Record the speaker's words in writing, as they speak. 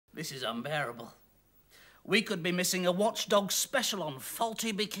This is unbearable. We could be missing a Watchdog special on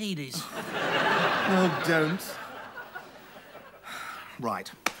faulty bikinis. Oh, don't.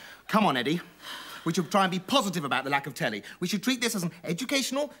 Right. Come on, Eddie. We should try and be positive about the lack of telly. We should treat this as an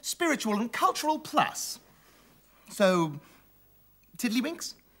educational, spiritual and cultural plus. So,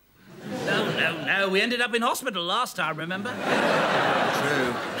 tiddlywinks? No. We ended up in hospital last time, remember?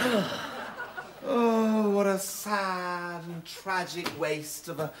 True. Oh, what a sad and tragic waste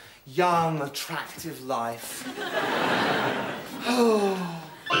of a young, attractive life. Oh.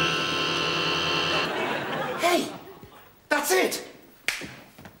 Hey, that's it.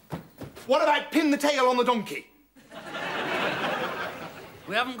 What about pin the tail on the donkey?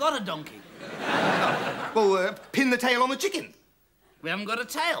 We haven't got a donkey. Well, pin the tail on the chicken. We haven't got a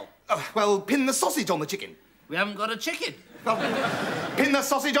tail. Well, pin the sausage on the chicken. We haven't got a chicken. Pin the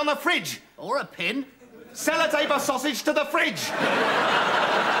sausage on the fridge. Or a pin. Sellotape a sausage to the fridge.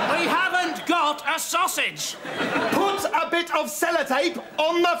 We haven't got a sausage. Put a bit of sellotape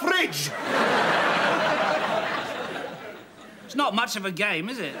on the fridge. It's not much of a game,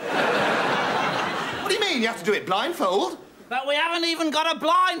 is it? What do you mean? You have to do it blindfold? But we haven't even got a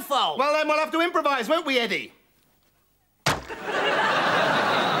blindfold. Well, then we'll have to improvise, won't we, Eddie?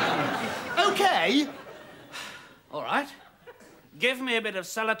 OK. All right. Give me a bit of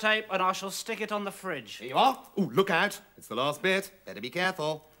sellotape and I shall stick it on the fridge. Here you are. Ooh, look out. It's the last bit. Better be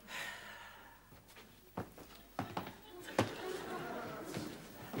careful.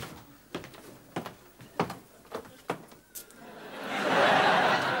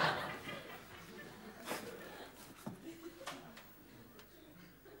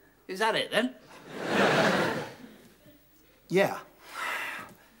 Is that it, then? Yeah.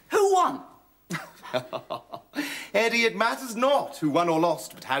 Who won? Eddie, it matters not who won or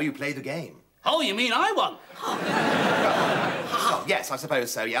lost, but how you play the game. Oh, you mean I won? Oh, yes, I suppose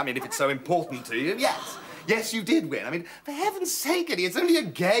so, yeah. I mean, if it's so important to you, yes. Yes, you did win. I mean, for heaven's sake, Eddie, it's only a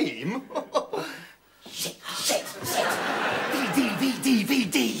game. Shit.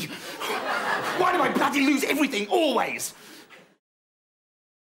 VD. Why do I bloody lose everything, always?